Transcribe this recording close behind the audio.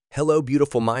Hello,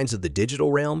 beautiful minds of the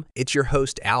digital realm. It's your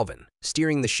host, Alvin,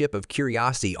 steering the ship of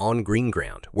curiosity on green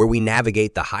ground, where we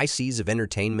navigate the high seas of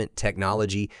entertainment,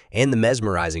 technology, and the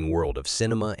mesmerizing world of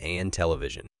cinema and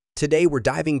television. Today, we're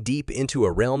diving deep into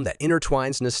a realm that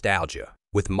intertwines nostalgia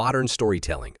with modern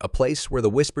storytelling, a place where the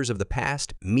whispers of the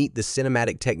past meet the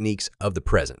cinematic techniques of the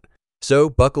present. So,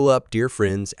 buckle up, dear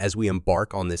friends, as we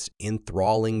embark on this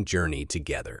enthralling journey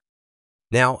together.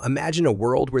 Now, imagine a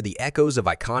world where the echoes of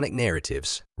iconic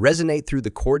narratives resonate through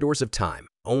the corridors of time,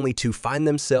 only to find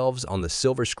themselves on the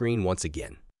silver screen once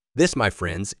again. This, my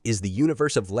friends, is the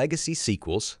universe of legacy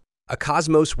sequels, a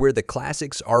cosmos where the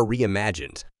classics are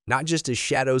reimagined, not just as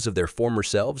shadows of their former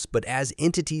selves, but as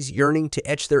entities yearning to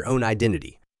etch their own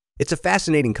identity. It's a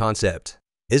fascinating concept,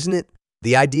 isn't it?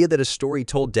 The idea that a story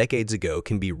told decades ago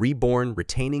can be reborn,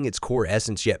 retaining its core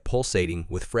essence yet pulsating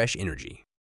with fresh energy.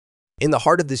 In the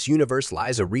heart of this universe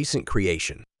lies a recent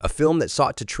creation, a film that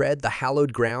sought to tread the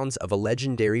hallowed grounds of a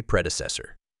legendary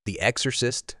predecessor, The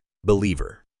Exorcist,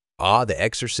 Believer. The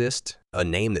Exorcist, a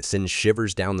name that sends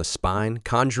shivers down the spine,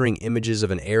 conjuring images of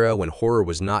an era when horror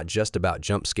was not just about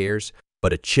jump scares,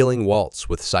 but a chilling waltz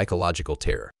with psychological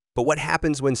terror. But what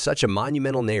happens when such a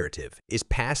monumental narrative is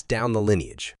passed down the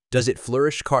lineage? Does it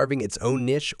flourish, carving its own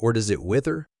niche, or does it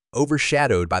wither,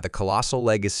 overshadowed by the colossal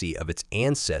legacy of its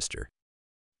ancestor?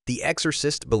 The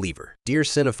Exorcist, Believer. Dear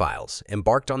cinephiles,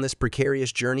 embarked on this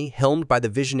precarious journey helmed by the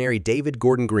visionary David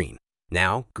Gordon Green.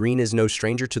 Now, Green is no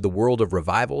stranger to the world of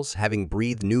revivals, having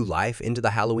breathed new life into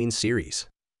the Halloween series.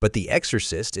 But The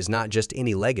Exorcist is not just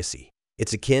any legacy.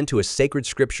 It's akin to a sacred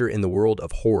scripture in the world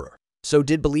of horror. So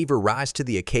did Believer rise to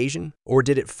the occasion, or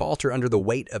did it falter under the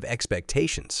weight of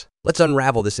expectations? Let's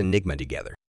unravel this enigma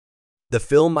together. The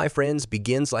film, my friends,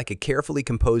 begins like a carefully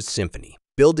composed symphony,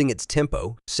 building its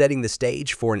tempo, setting the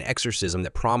stage for an exorcism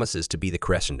that promises to be the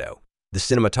crescendo. The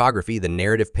cinematography, the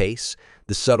narrative pace,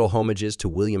 the subtle homages to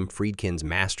William Friedkin's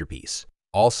masterpiece,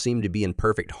 all seem to be in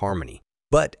perfect harmony.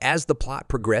 But as the plot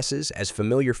progresses, as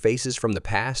familiar faces from the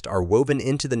past are woven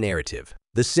into the narrative,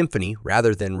 the symphony,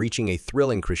 rather than reaching a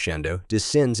thrilling crescendo,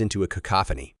 descends into a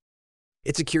cacophony.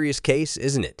 It's a curious case,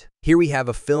 isn't it? Here we have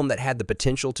a film that had the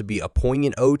potential to be a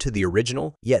poignant ode to the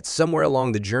original, yet somewhere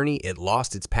along the journey it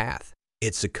lost its path.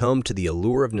 It succumbed to the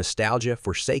allure of nostalgia,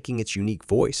 forsaking its unique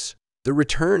voice. The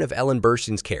return of Ellen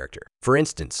Burstyn's character, for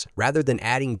instance, rather than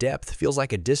adding depth, feels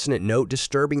like a dissonant note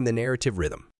disturbing the narrative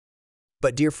rhythm.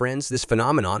 But dear friends, this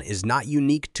phenomenon is not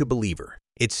unique to Believer.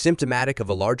 It's symptomatic of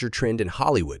a larger trend in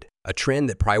Hollywood, a trend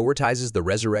that prioritizes the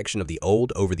resurrection of the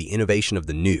old over the innovation of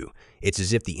the new. It's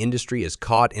as if the industry is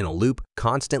caught in a loop,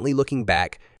 constantly looking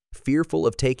back, fearful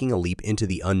of taking a leap into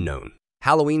the unknown.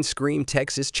 Halloween, Scream,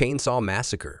 Texas Chainsaw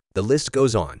Massacre. The list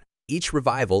goes on. Each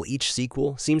revival, each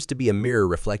sequel, seems to be a mirror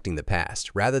reflecting the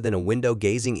past, rather than a window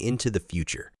gazing into the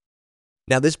future.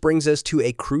 Now this brings us to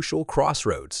a crucial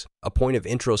crossroads, a point of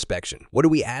introspection. What do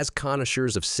we as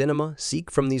connoisseurs of cinema seek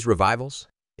from these revivals?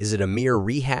 Is it a mere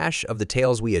rehash of the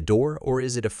tales we adore, or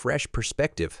is it a fresh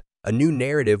perspective, a new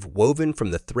narrative woven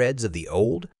from the threads of the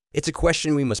old? It's a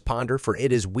question we must ponder, for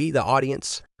it is we, the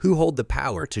audience, who hold the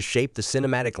power to shape the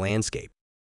cinematic landscape.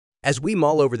 As we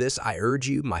mull over this, I urge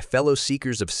you, my fellow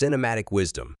seekers of cinematic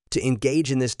wisdom, to engage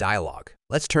in this dialogue.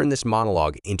 Let's turn this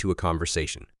monologue into a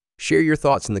conversation. Share your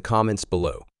thoughts in the comments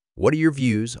below. What are your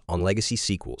views on legacy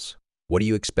sequels? What do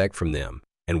you expect from them?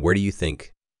 And where do you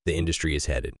think the industry is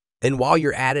headed? And while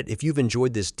you're at it, if you've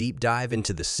enjoyed this deep dive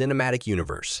into the cinematic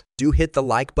universe, do hit the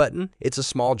like button. It's a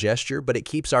small gesture, but it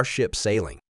keeps our ship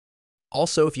sailing.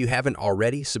 Also, if you haven't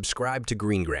already, subscribe to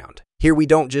Green Ground. Here we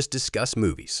don't just discuss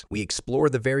movies. We explore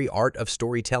the very art of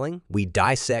storytelling, we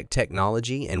dissect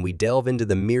technology, and we delve into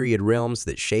the myriad realms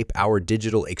that shape our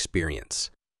digital experience.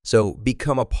 So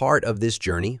become a part of this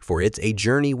journey, for it's a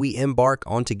journey we embark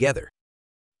on together.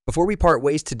 Before we part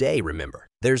ways today, remember,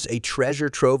 there's a treasure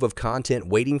trove of content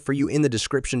waiting for you in the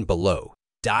description below.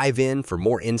 Dive in for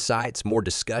more insights, more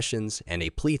discussions, and a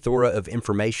plethora of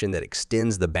information that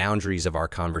extends the boundaries of our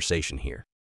conversation here.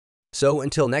 So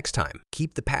until next time,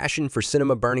 keep the passion for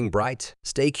cinema burning bright,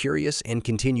 stay curious, and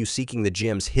continue seeking the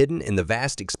gems hidden in the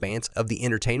vast expanse of the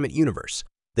entertainment universe.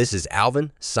 This is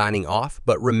Alvin signing off,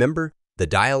 but remember, the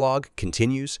dialogue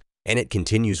continues, and it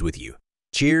continues with you.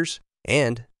 Cheers,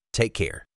 and take care.